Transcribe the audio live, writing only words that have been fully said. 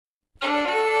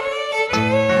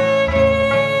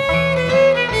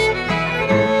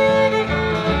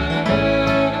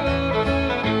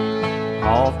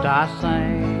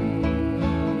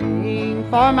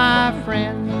for my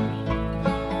friends,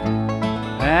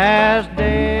 as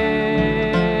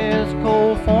death's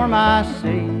cold for my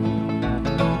sea.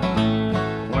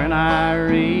 When I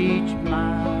reach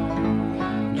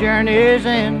my journey's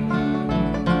end,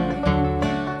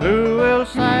 who will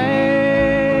sing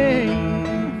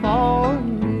for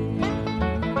me?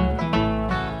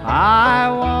 I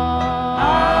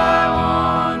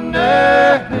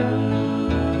wonder who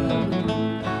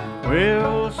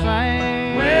will sing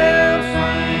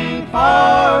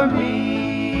for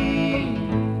me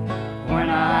when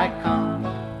I come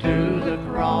to the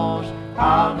cross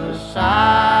of the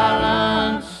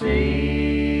silent sea.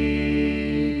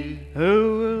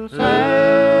 Who will sing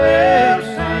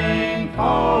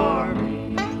for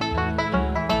me?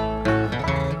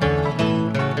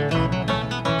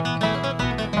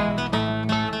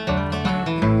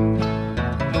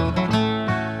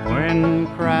 When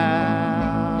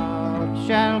crowds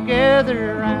shall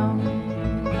gather round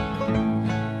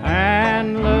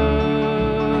and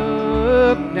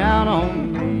look down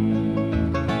on me,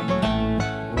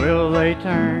 will they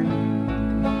turn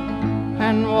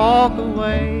and walk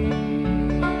away,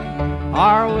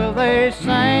 or will they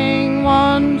sing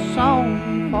one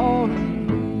song for me?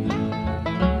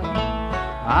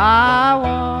 I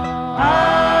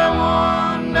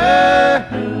wonder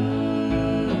who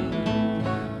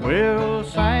will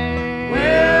sing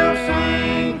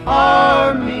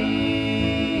for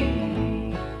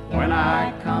me when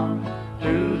I come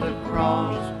to the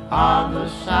cross of the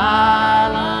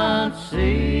silent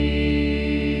sea.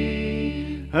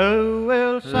 Who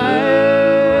will sing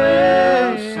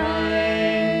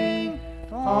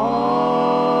for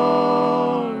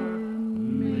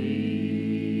me?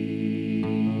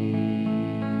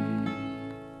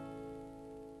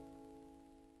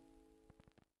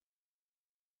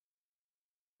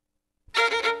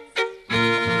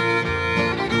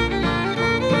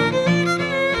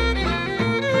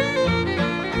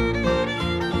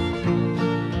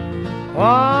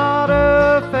 What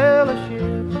a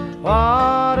fellowship,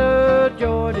 what a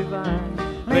joy divine,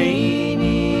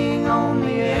 leaning on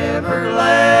the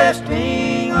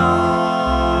everlasting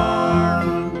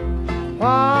arm.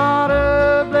 What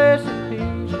a blessed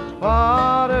peace,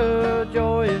 what a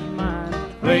joy is mine,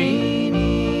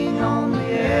 leaning on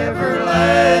the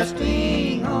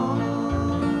everlasting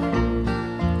arm.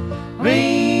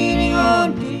 Leaning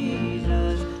on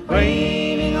Jesus,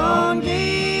 leaning on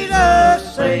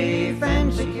Jesus, safe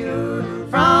and secure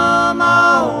from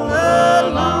all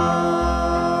alarm.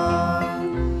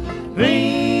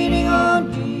 Leaning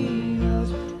on Jesus,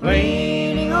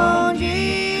 leaning on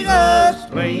Jesus,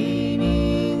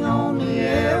 leaning on the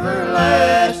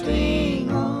everlasting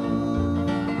arm.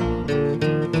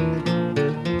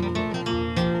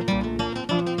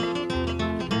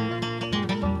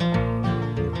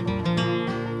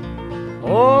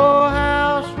 Oh,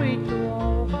 how sweet to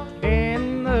walk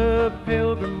in the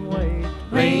pilgrim way,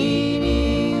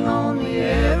 leaning on the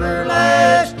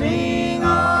everlasting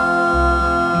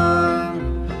arm.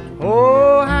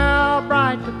 Oh, how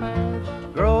bright the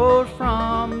path grows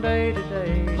from day to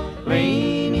day,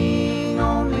 leaning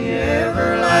on the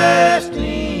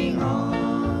everlasting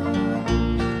arm.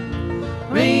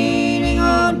 Leaning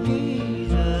on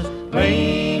Jesus,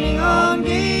 leaning on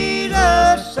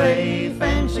Jesus, safe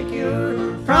and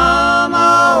secure from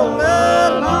all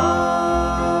alarm.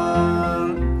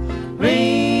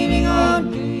 Leaning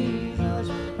on Jesus,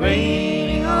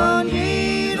 leaning on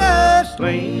Jesus,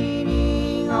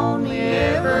 leaning on the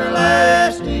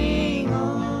everlasting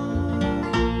arm.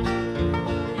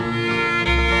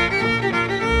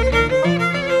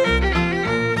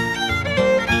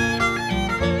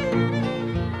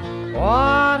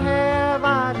 What have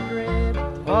I to dread?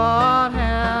 What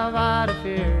have I to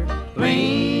fear?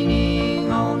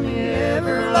 Leaning on the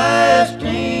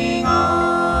everlasting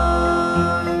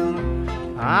arm.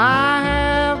 I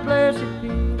have blessed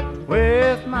peace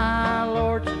with my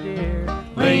Lord so dear,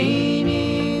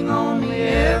 leaning on the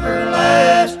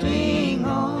everlasting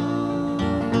arm.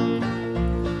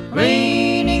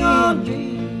 Leaning on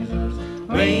Jesus,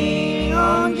 leaning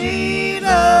on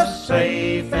Jesus,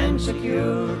 safe and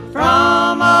secure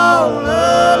from all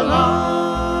alarm.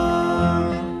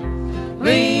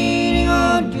 Leaning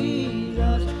on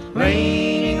Jesus,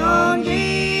 leaning on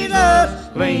Jesus,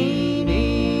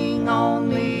 leaning on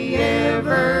the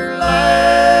everlasting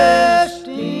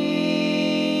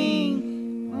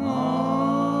arm.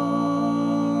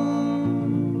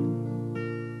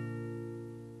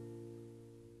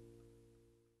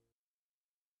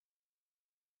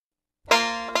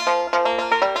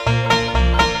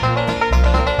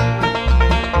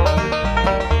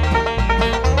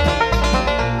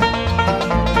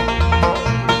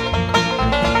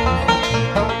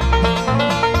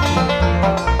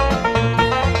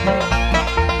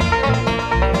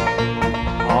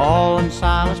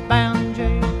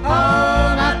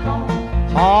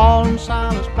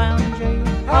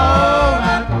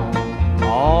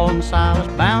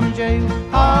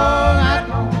 all night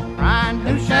long, crying,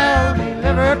 who shall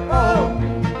deliver poor me?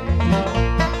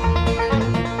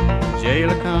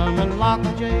 Jailer come and lock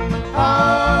the jail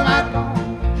all night long.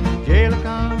 Jailer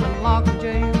come and lock the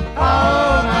jail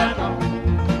all night long.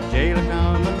 Jailer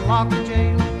come and lock the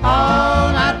jail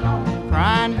all night long,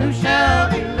 crying, who shall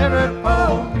deliver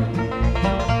poor me?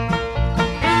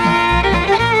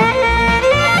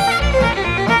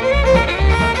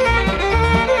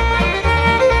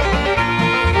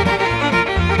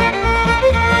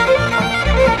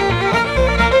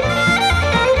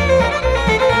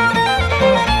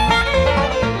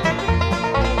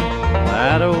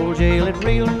 That old jail it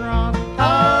reel and rock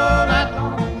all night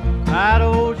long. That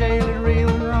old jail it reel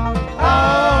and rock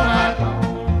all night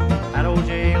long. That old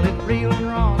jail it reel and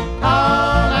rock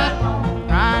all night long,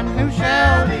 crying, who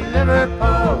shall deliver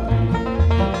poor me?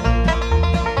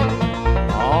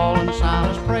 All and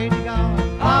Silas prayed to God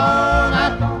all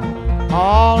night long.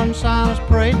 All and Silas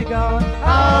prayed to God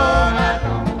all night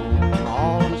long.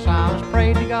 All and Silas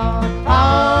prayed to God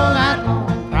all night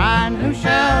long, crying, who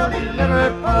shall deliver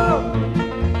poor me?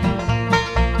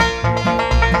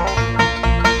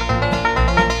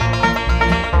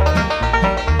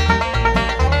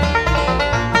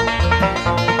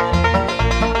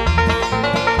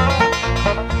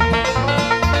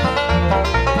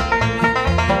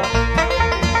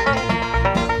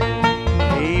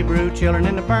 Children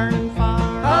in the burning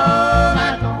fire all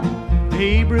night long.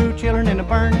 Hebrew children in the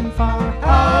burning fire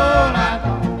all night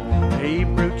long.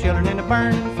 Hebrew children in the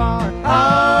burning fire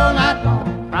all night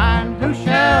long, crying, who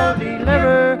shall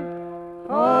deliver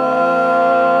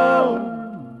poor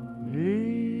me?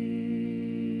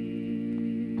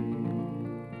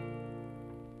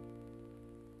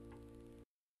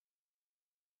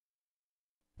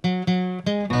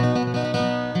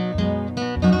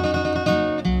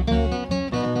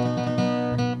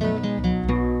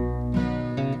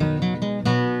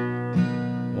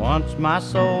 Once my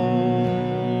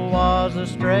soul was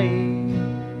astray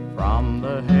from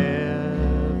the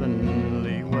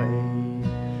heavenly way.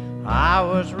 I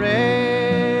was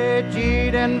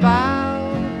wretched and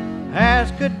vile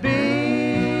as could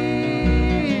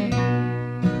be,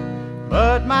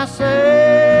 but my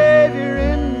Savior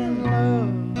in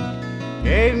love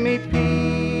gave me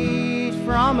peace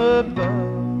from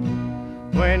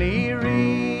above when He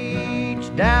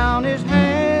reached down His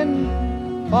hand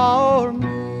for me.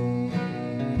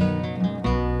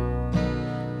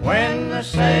 When the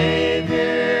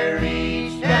Savior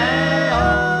reached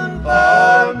down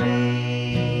for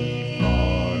me,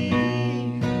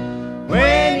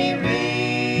 when He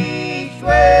reached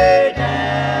way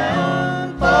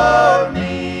down for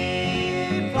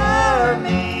me,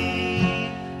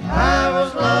 I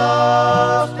was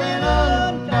lost and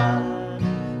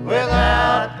undone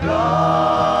without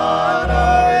God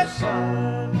or His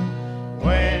Son.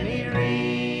 When He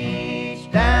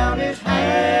reached down His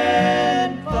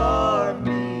hand for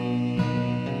me.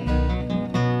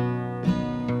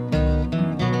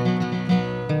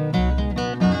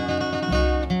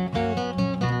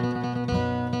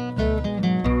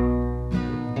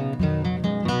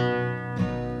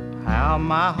 How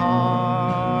my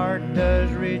heart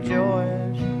does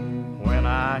rejoice when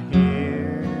I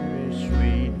hear His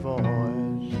sweet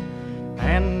voice,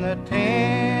 and the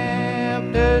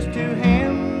tempters to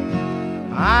Him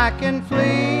I can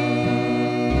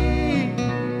flee,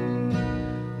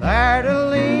 there to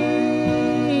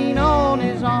lean on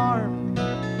His arm,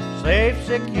 safe,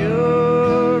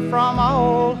 secure from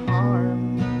all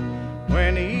harm,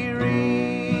 when He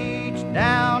reached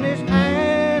down His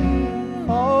hand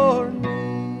for me.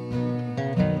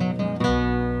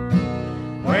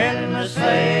 When the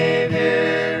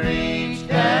Savior reached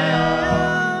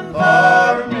down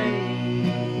for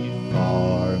me,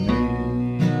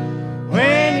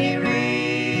 when He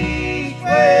reached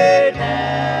way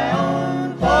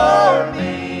down for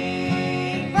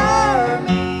me,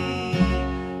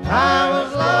 I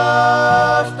was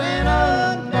lost and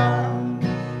undone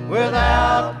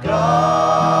without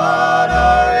God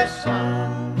or His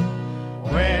Son.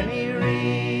 When He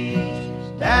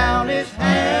reached down His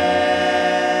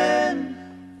hand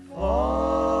for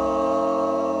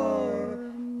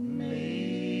me.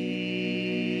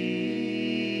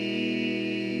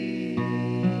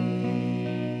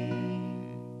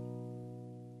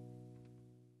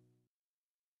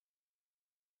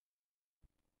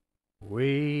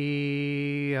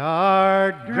 We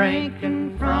are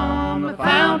drinking from the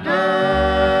fountain.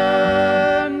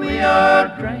 We are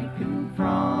drinking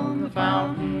from the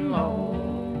fountain, Lord.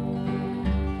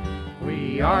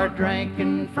 We are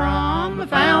drinking from the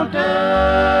fountain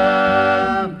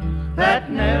that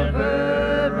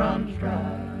never runs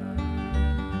dry.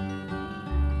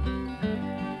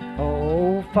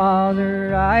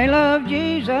 Father, I love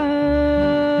Jesus.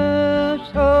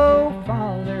 Oh,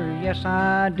 Father, yes,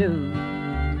 I do.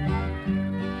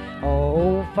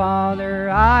 Oh, Father,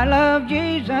 I love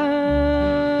Jesus,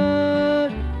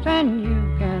 and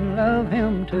you can love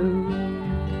him too.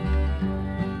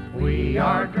 We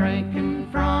are drinking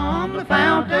from the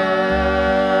fountain.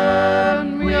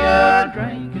 We are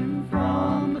drinking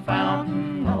from the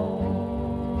fountain,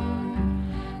 Lord.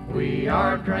 We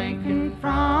are drinking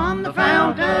from the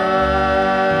fountain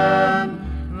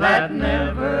that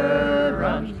never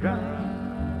runs dry.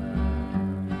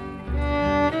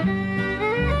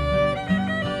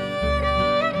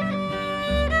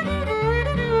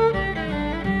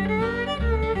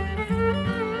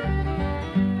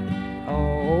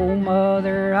 Oh,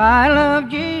 Mother, I love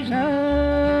Jesus.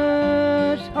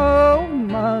 Oh,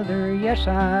 Mother, yes,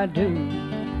 I do.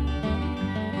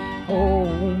 Oh,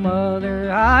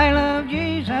 Mother, I love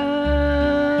Jesus,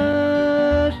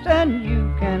 and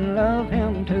you can love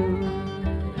him too.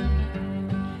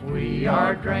 We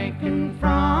are drinking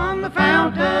from the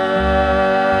fountain.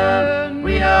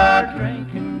 We are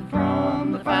drinking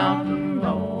from the fountain,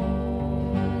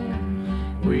 Lord.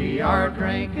 We are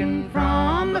drinking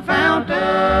from the fountain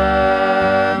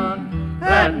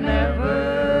that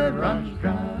never runs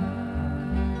dry.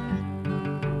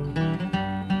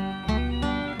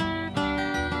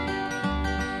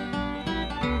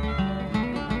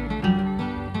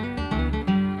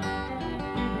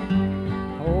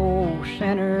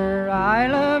 Sinner, I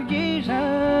love Jesus.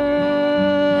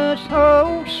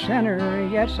 Oh, sinner,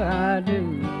 yes, I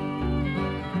do.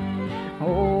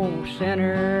 Oh,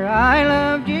 sinner, I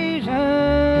love Jesus,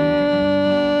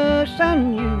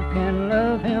 and you can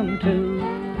love him too.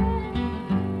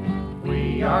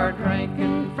 We are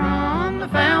drinking from the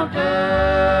fountain.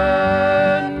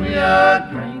 We are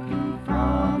drinking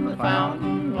from the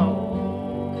fountain, Lord.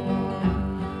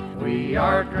 We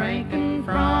are drinking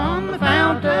from the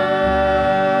fountain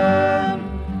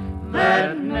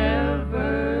that never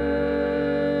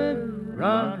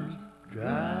runs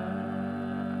dry.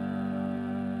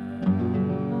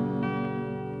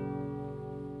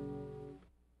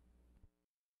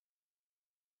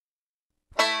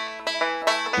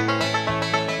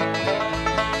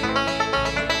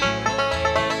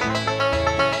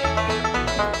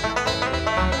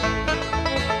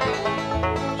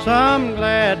 Some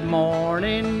glad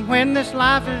morning when this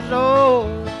life is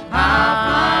old,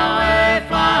 I'll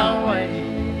fly away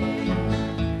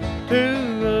to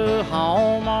a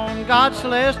home on God's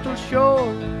celestial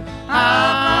shore.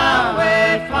 I'll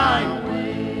fly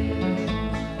away.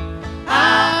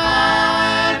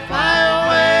 I'll fly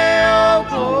away, oh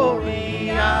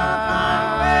glory.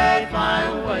 I'll fly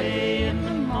away in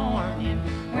the morning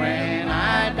when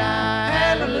I die.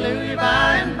 Hallelujah,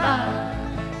 by and by.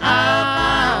 I'll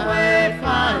fly away,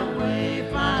 fly away,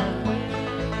 fly away.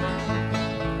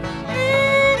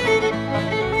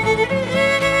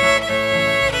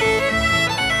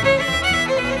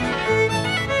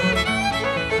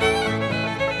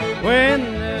 When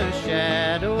the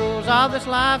shadows of this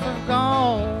life have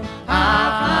gone,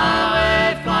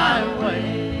 I'll fly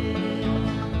away.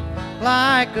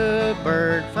 Like a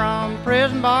bird from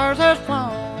prison bars has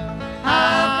flown,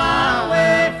 I'll fly away.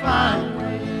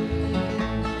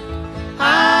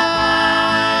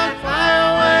 I'll fly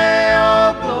away,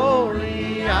 oh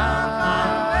glory.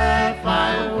 I'll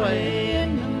fly away in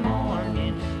the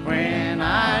morning when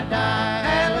I die.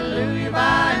 Hallelujah,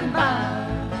 by and by.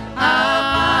 I'll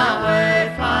fly away,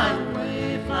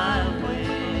 fly away.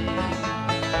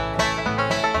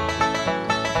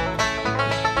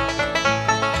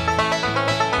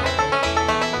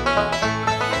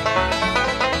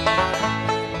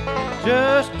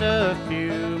 Just a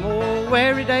few more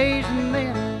weary days and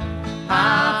then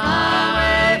I'll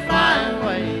fly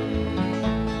away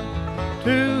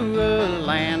to a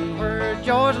land where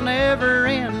joys will never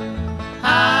end.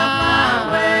 I'll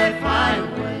fly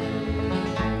away.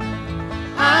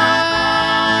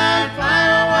 I'll fly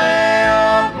away,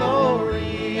 oh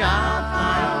glory. I'll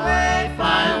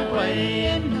fly away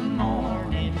in the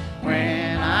morning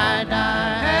when I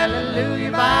die.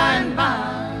 Hallelujah, by and by.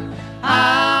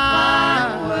 I'll fly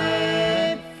away.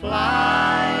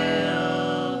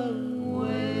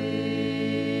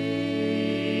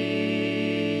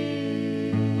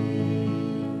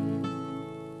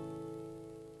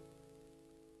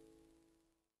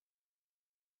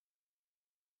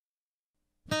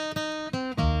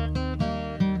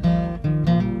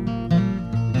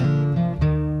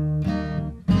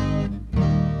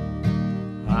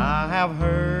 I have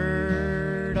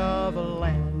heard of a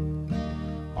land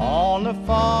on the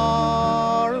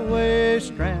faraway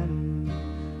strand.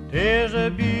 'Tis a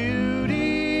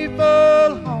beauty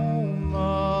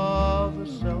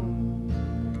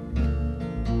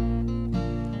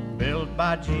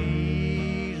by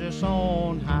Jesus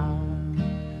on high,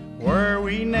 where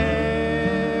we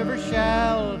never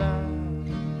shall die.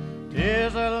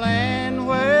 'Tis a land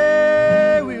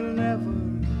where we'll never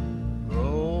grow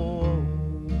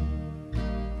old.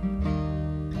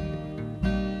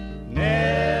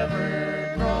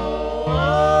 Never grow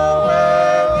old,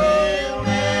 where we'll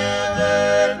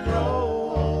never grow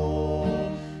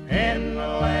old. In the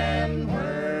land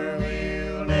where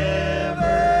we'll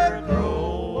never grow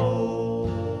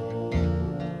old.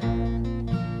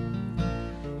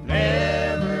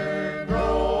 Never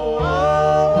grow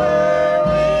old, where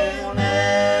we'll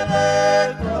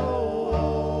never grow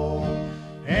old.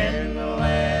 In the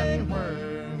land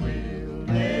where we'll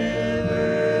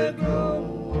never grow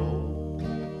old.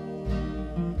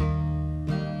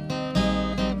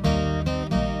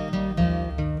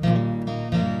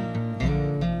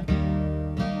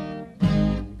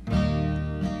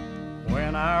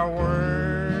 When our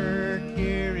work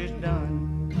here is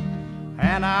done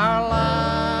and our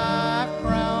life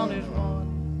crown is won,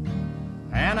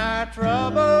 and our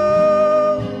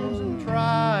troubles and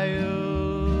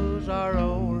trials are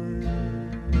over,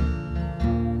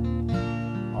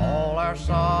 all our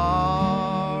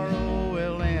sorrow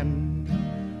will end,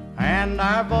 and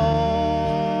our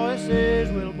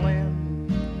voices will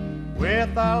blend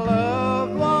with our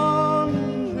loved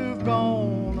ones who've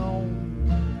gone on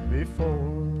before.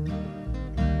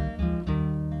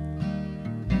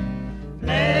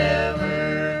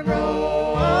 Never grow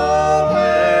old,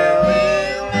 where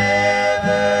we'll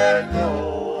never grow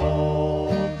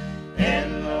old. In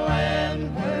the land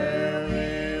where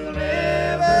we'll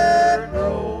never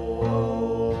grow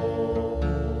old.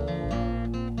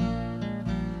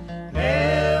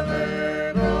 Never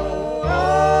grow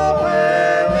old,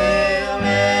 where we'll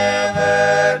never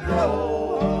grow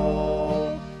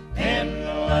old. In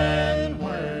the land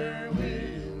where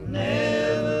we'll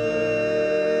never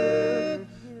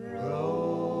grow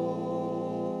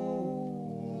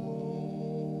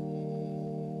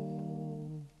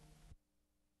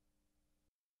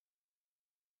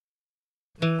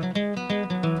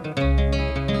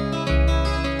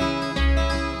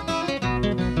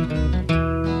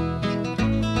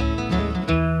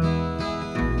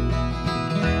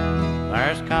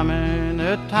There's coming a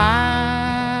time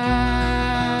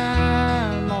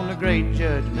on the great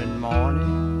judgment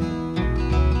morning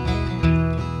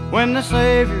when the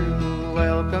Savior will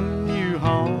welcome you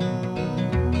home.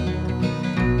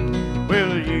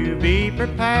 Will you be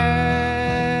prepared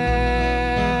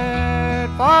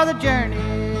for the journey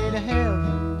to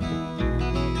heaven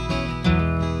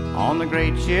on the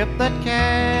great ship that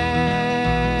carries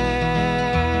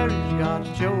God's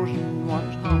chosen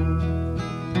ones home?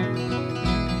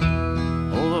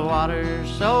 Oh, the water's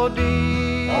so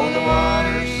deep, oh, the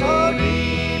water's so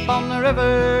deep on the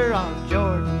river of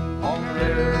Jordan, on the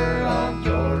river of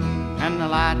Jordan, and the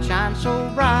light shines so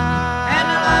bright, and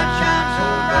the light shines so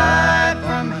bright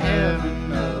from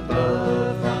heaven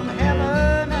above, from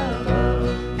heaven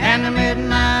above, and the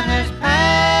midnight has passed,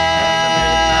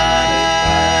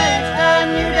 a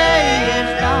new day is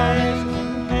dawning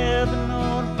in heaven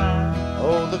on high.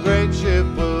 Oh, the great ship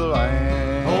will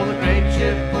land. Oh, the great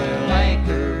ship will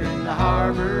anchor in the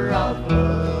harbor of love.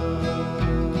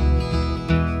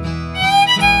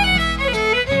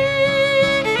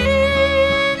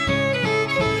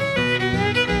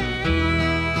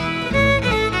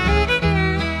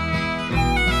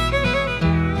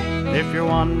 If you're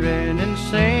wandering in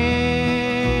sin,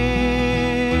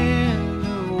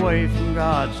 away from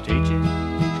God's teaching,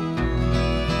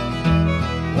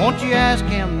 won't you ask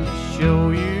Him to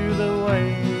show you the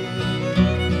way?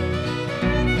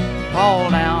 Fall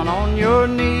down on your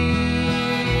knees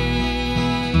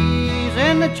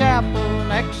in the chapel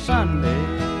next Sunday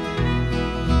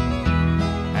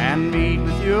and meet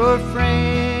with your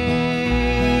friends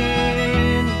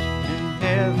in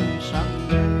heaven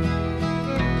someday.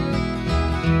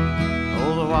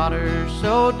 Oh, the water's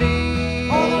so deep,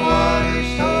 oh, the water's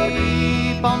so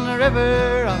deep on the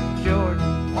river of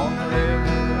Jordan, on the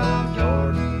river of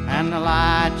Jordan, and the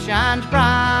light shines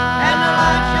bright, and the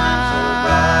light shines so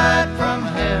bright from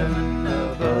heaven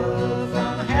above,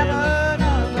 from heaven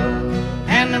above,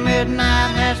 and the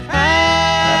midnight has passed,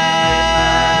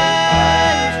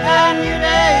 a new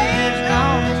day is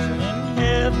dawning in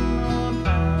heaven on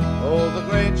high. Oh, the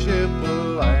great ship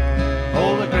will land.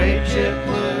 Oh, the great ship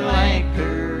will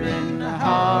anchor in the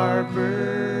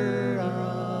harbor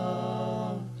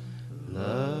of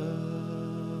love.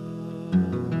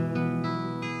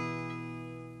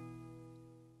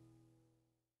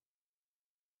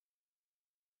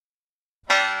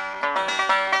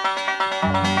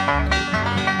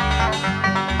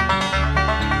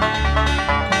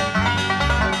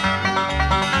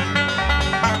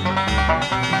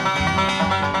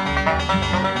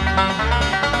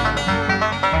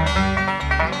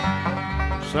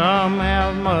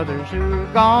 have mothers who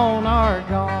are gone, are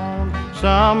gone.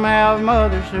 Some have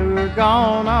mothers who are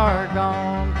gone, are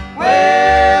gone.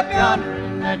 Way up yonder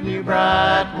in that new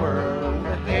bright world,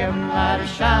 the heaven light is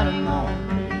shining on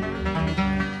me.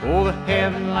 Oh, the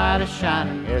heaven light is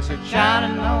shining, yes, it's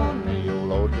shining on me. Oh,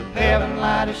 Lord, the heaven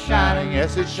light is shining,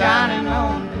 yes, it's shining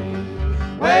on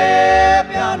me. Way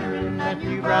up yonder in that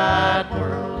new bright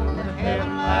world, the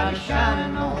heaven light is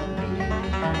shining on me.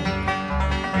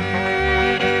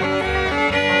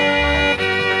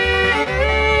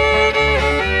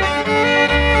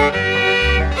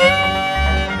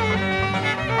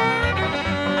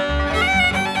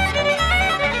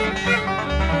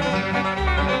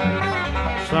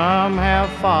 Some have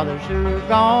fathers who are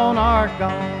gone, are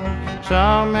gone.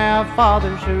 Some have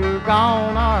fathers who are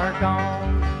gone, are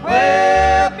gone.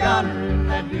 Way up yonder in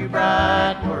that new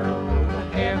bright world, the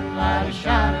heaven light is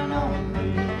shining on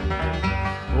me.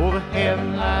 Oh, the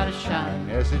heaven light is shining,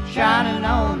 yes, it's shining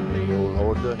on me. Oh,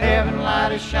 Lord, the heaven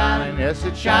light is shining, yes,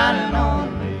 it's shining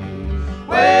on me.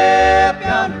 Way up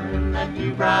yonder in that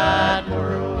new bright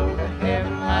world, the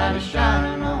heaven light is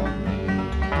shining on me.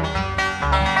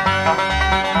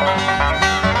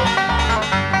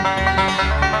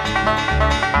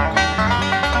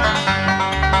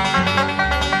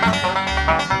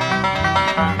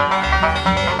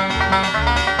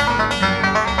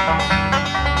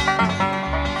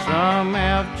 Some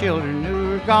have children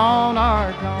who are gone,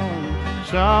 are gone.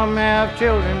 Some have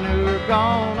children who are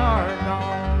gone, are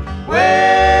gone.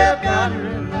 Way up yonder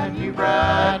in that new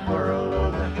bright world,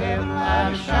 oh, the heaven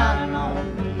light is shining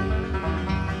on me.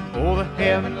 Oh, the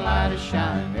heaven light is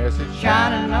shining, yes, it's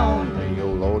shining on me. Oh,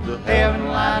 Lord, the heaven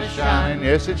light is shining,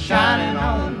 yes, it's shining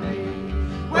on me.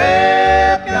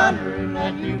 Way up yonder in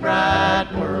that new bright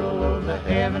world, oh, the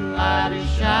heaven light is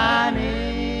shining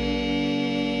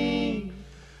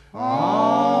on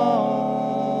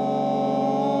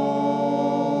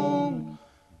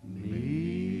me.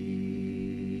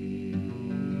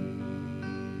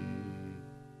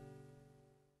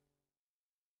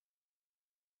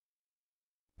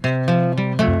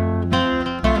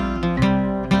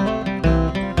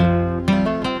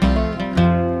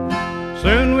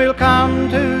 Soon we'll come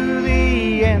to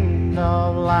the end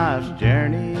of life's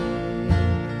journey,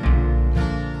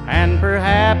 and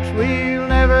perhaps we'll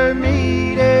never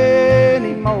meet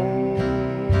anymore,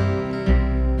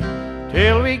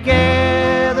 till we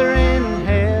gather in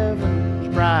heaven's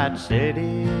bright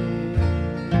city,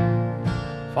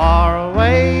 far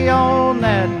away on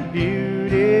that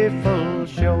beautiful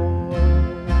shore.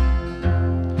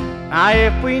 Now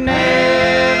if we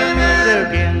never meet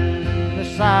again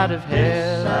this side of heaven,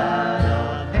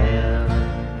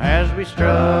 as we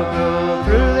struggle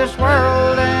through this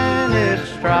world and its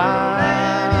strife,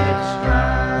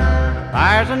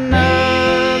 there's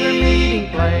another meeting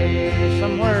place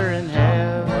somewhere in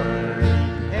heaven,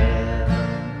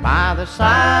 by the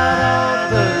side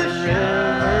of the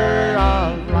river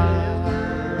of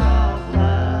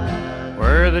life,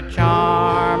 where the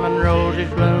charming roses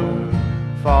bloom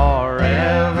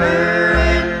forever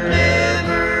and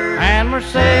ever, and where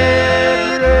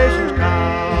separations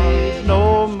comes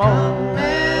no more.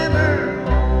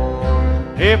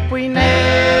 If we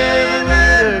never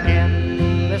meet again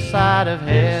this side of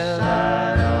heaven,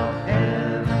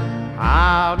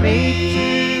 I'll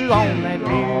meet you on that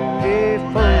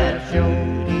beautiful shore.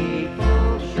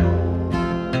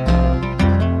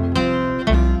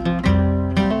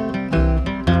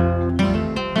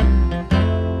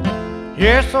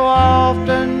 Yes, so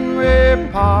often we're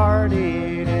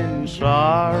parted in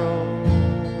sorrow.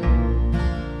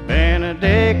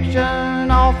 Benediction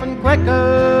often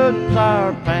quickens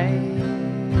our pain,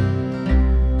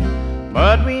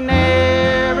 but we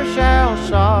never shall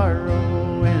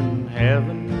sorrow in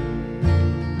heaven.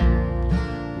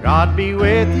 God be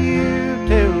with you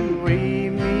till we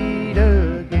meet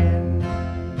again.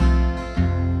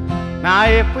 Now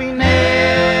if we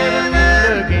never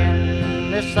meet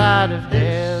again this side of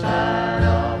heaven,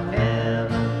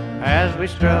 as we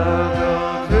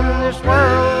struggle through this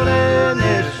world and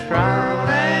this strife,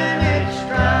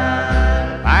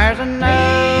 there's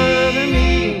another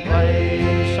meeting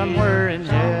place somewhere in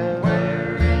heaven,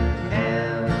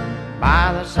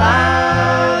 by the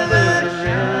side of the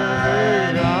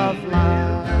river of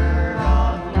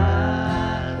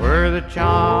life, where the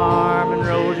charming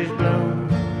roses bloom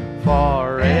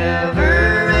forever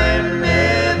and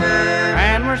ever,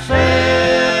 and where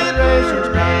separations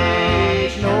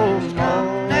comes no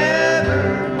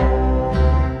more.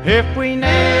 If we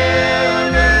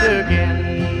never meet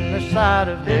again this side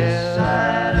of heaven,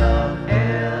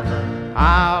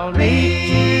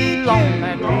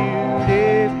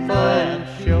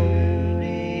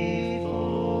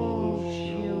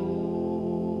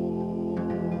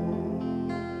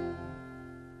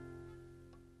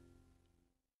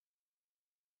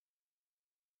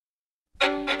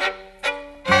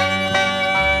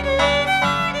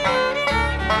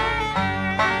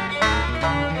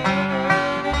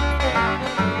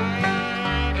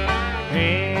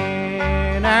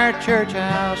 church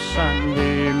house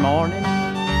Sunday morning.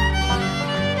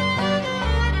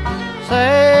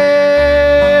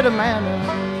 Said, Amanda,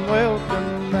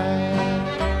 welcome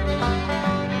back.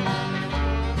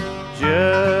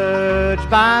 Judged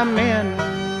by men,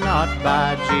 not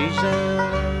by Jesus.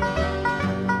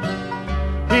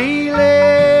 He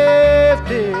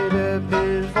lifted up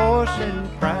his voice in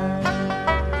pride.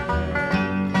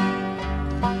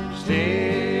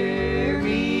 Steer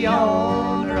me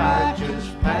on the righteous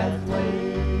pathway.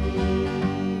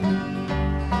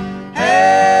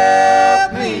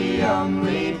 Help me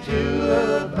humbly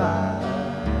to abide.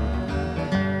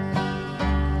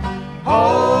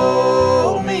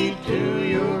 Hold me to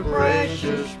your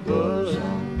precious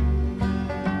bosom.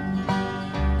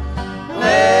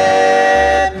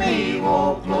 Let me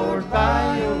walk, Lord,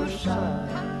 by your side.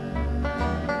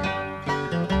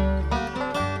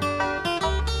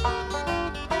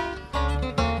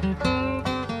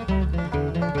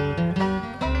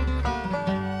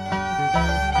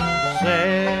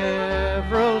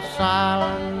 Several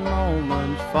silent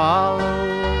moments follow.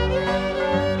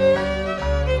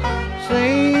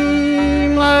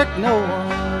 Seemed like no one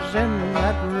was in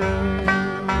that room.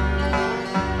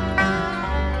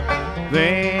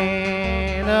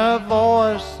 Then a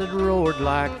voice that roared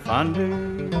like thunder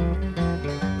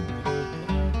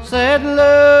said,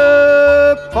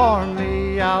 look for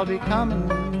me, I'll be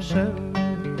coming soon.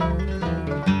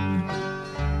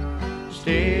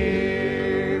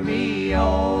 Steer me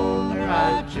on the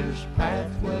righteous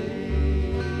pathway.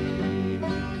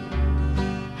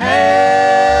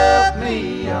 Help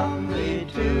me humbly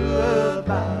to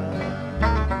abide.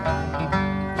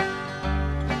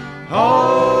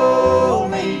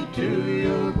 Hold me to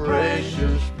your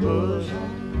precious bosom.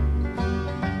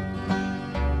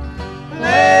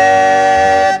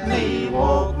 Let me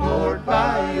walk, Lord,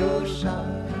 by your side.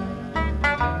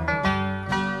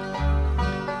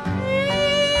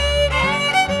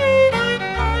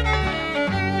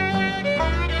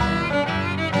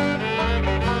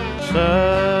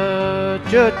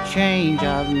 Such a change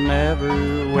I've never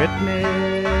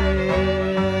witnessed.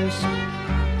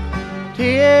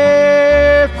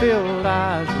 Tear-filled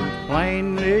eyes were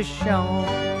plainly shown.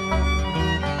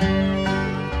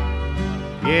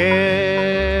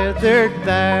 Gathered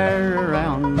there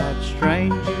around that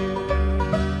stranger,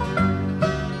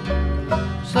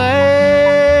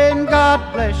 saying, God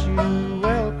bless you,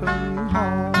 welcome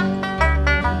home.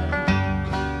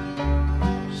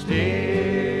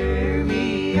 Steer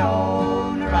me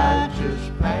on the righteous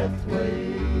pathway.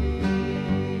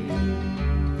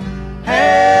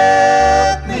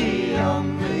 Help me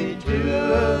humbly to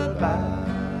abide.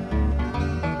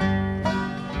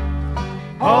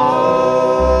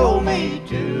 Hold me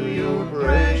to your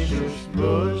precious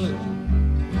bosom.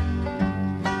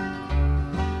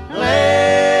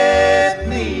 Let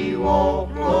me walk,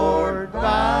 Lord,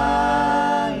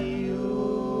 by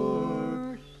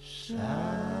your side.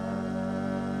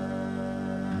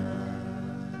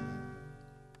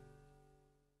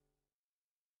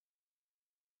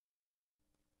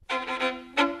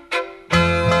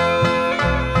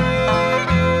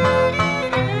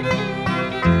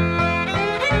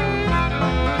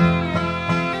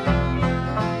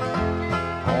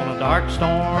 On a dark,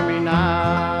 stormy night,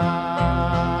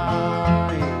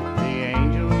 the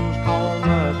angels call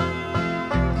mother.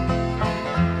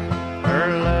 Her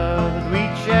love that we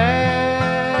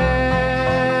shared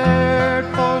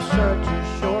for such a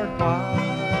short while.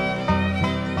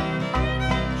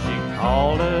 She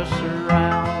called us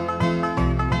around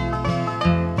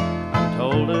and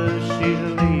told us she's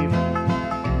leaving.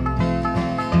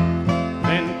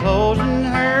 Then closing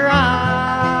her eyes,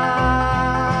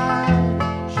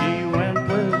 she went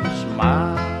with a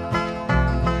smile.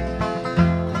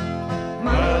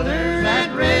 Mother's at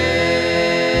rest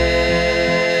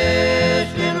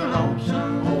in a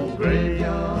lonesome old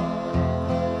graveyard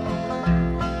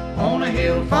on a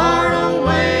hill far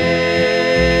away.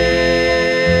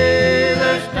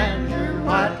 There stands her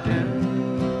white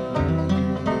tomb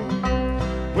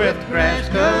with grass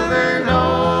covered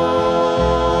o'er.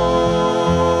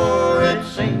 It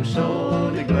seems so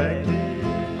neglected.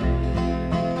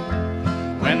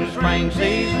 When the spring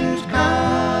seasons come,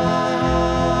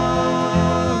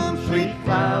 sweet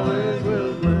flowers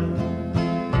will bloom.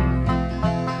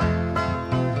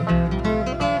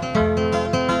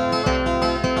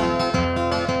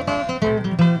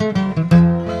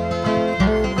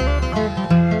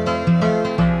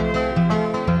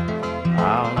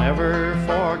 I'll never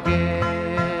forget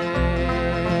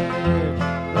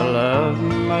the love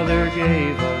Mother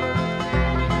gave us.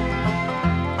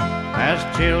 As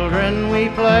children we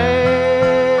played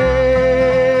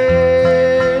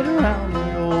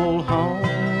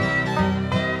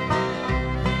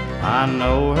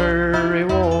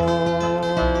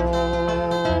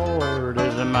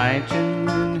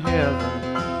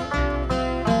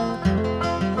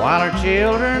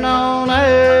children on earth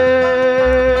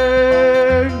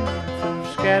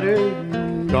scattered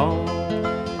and gone.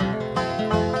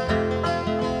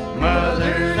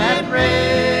 Mothers at rest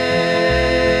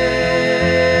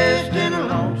in a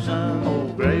lonesome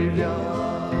old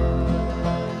graveyard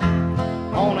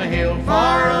on a hill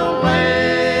far away.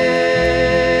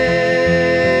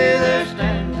 There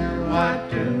stands her white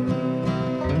tomb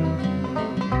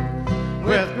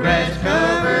with grass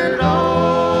covered o'er.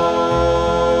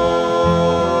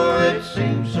 It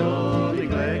seems so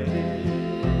neglected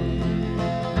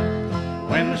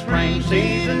when the spring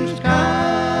seasons come.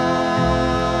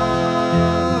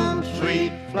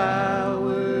 Sweet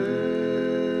flowers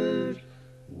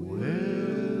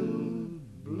will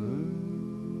bloom.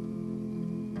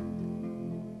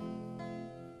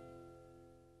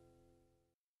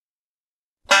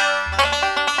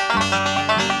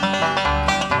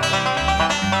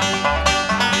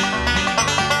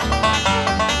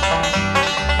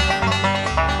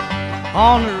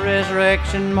 On the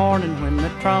resurrection morning, when the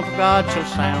trump of God shall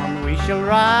sound, we shall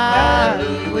rise,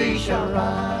 hallelujah, we shall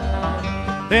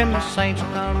rise. Then the saints will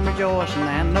come rejoicing,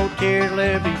 and no tears will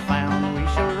ever be found. We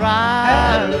shall rise,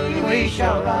 hallelujah, we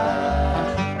shall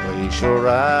rise. We shall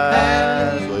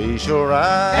rise, we shall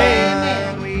rise.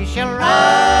 Amen, we shall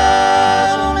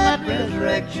rise on that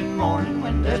resurrection morning,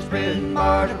 when death's prison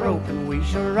bars are broken. We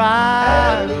shall rise,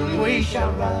 hallelujah, we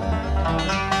shall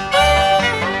rise.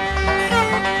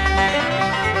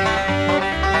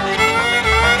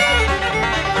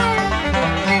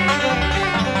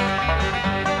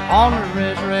 On the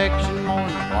resurrection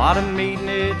morning, what a meeting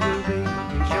it will be.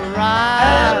 We shall rise,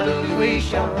 hallelujah, we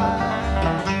shall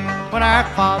rise. When our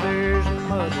fathers and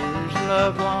mothers and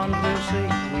loved ones will see,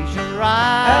 we shall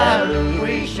rise, hallelujah,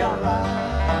 we shall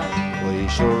rise. We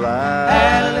shall rise,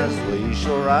 Hallelujah. we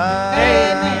shall rise.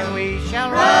 Amen, we shall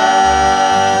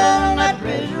rise on that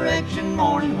resurrection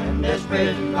morning, when death's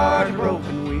prison bars are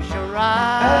broken. We shall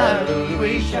rise, hallelujah,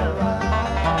 we shall rise.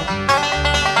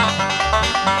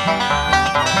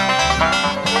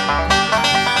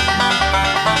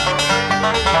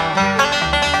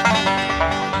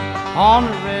 On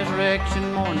the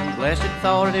resurrection morning, blessed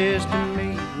thought it is to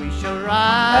me, we shall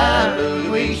rise,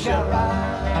 hallelujah, we shall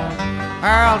rise.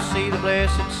 I'll see the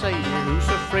blessed Savior who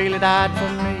so freely died for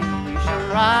me. We shall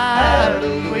rise,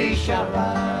 hallelujah, we shall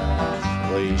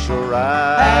rise. We shall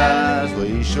rise,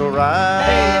 we shall rise.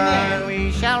 Amen,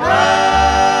 we shall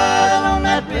rise on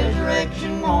that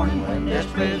resurrection morning, when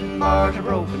death's prison bars are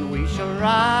broken. We shall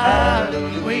rise,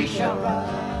 hallelujah, we shall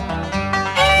rise.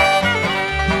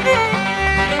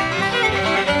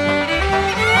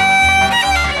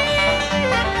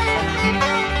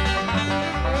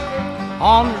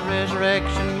 On the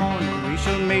resurrection morning, we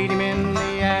shall meet him in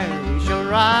the air. We shall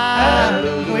rise,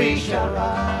 hallelujah, we shall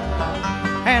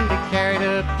rise, and be carried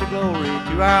up to glory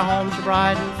to our homes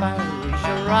bright and fair. We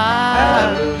shall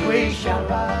rise, hallelujah, we shall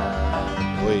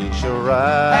rise. We shall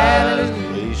rise,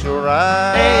 Hallelujah. we shall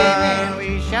rise. Amen,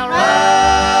 we shall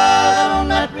rise on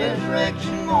that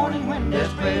resurrection morning, when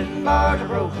death's prison bars are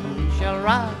broken. We shall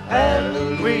rise,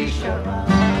 hallelujah, we shall rise.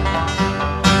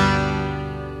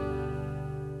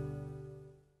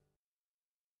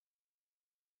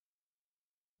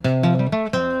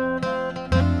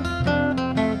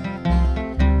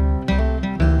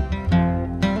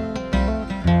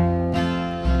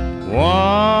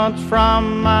 Once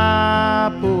from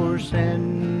my poor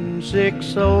sin-sick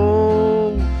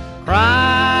soul,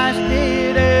 Christ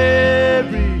did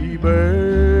every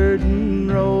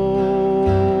burden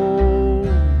roll.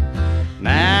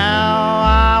 Now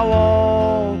I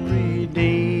walk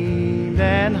redeemed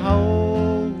and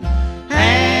whole,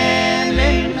 hand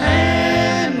in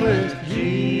hand with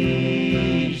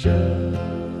Jesus.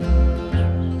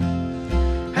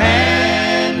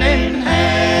 Hand in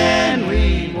hand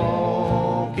we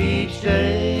walk each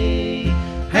day,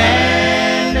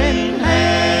 hand in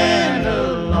hand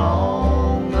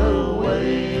along the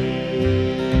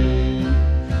way.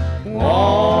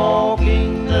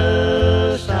 Walking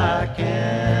thus I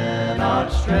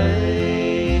cannot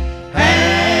stray,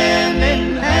 hand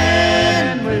in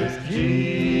hand with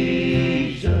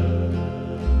Jesus.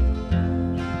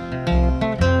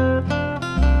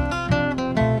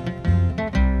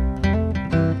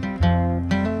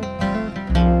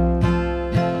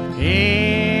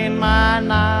 In my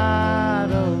night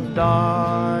of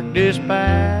dark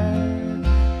despair,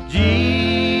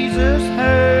 Jesus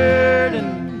heard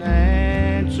and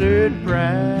answered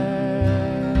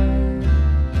prayer.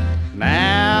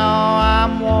 Now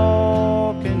I'm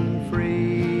walking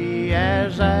free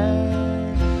as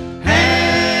air,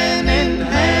 hand in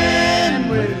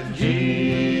hand with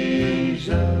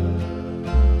Jesus.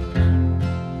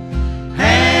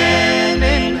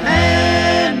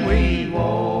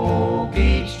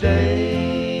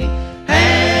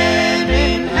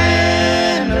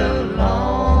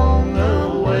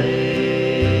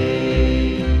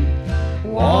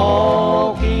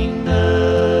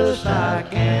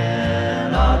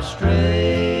 cannot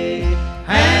stray,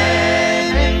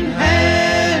 hand in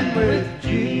hand with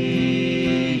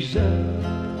Jesus.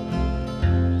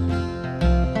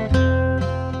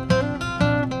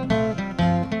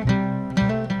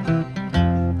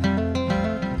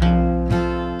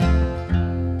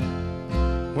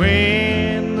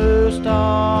 When the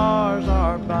stars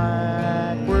are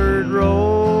backward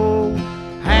rolled,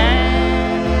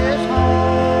 and His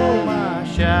home I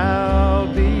shall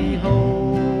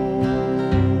behold,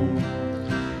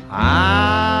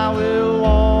 I will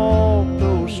walk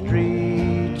those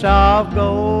streets of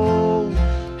gold,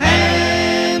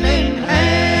 hand in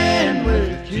hand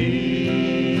with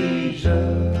Jesus.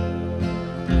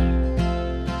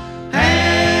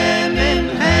 Hand in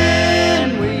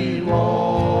hand we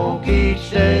walk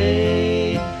each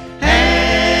day,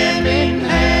 hand in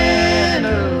hand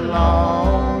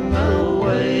along the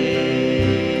way.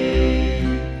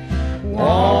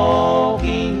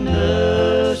 Walking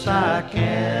thus I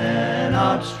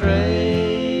cannot stray,